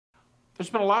There's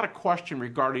been a lot of question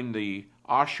regarding the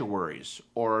ossuaries,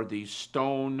 or the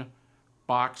stone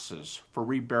boxes for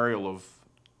reburial of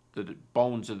the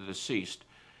bones of the deceased.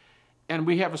 And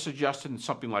we have a suggestion,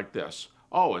 something like this.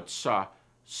 Oh, it's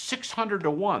 600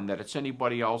 to 1 that it's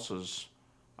anybody else's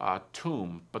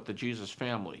tomb but the Jesus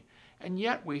family. And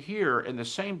yet we hear in the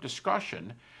same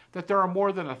discussion that there are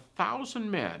more than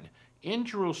 1,000 men in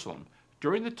Jerusalem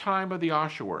during the time of the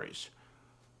ossuaries.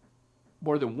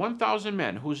 More than 1,000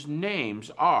 men whose names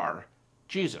are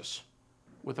Jesus,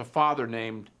 with a father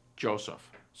named Joseph.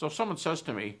 So if someone says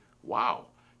to me, wow,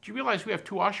 do you realize we have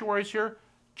two ossuaries here?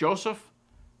 Joseph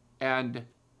and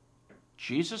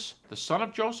Jesus, the son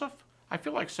of Joseph? I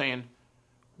feel like saying,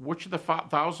 which of the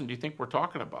 1,000 do you think we're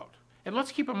talking about? And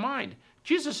let's keep in mind,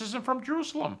 Jesus isn't from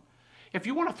Jerusalem. If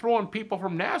you want to throw in people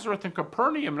from Nazareth and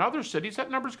Capernaum and other cities,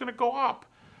 that number's going to go up.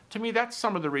 To me, that's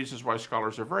some of the reasons why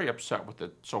scholars are very upset with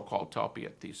the so-called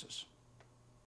Talpiot thesis.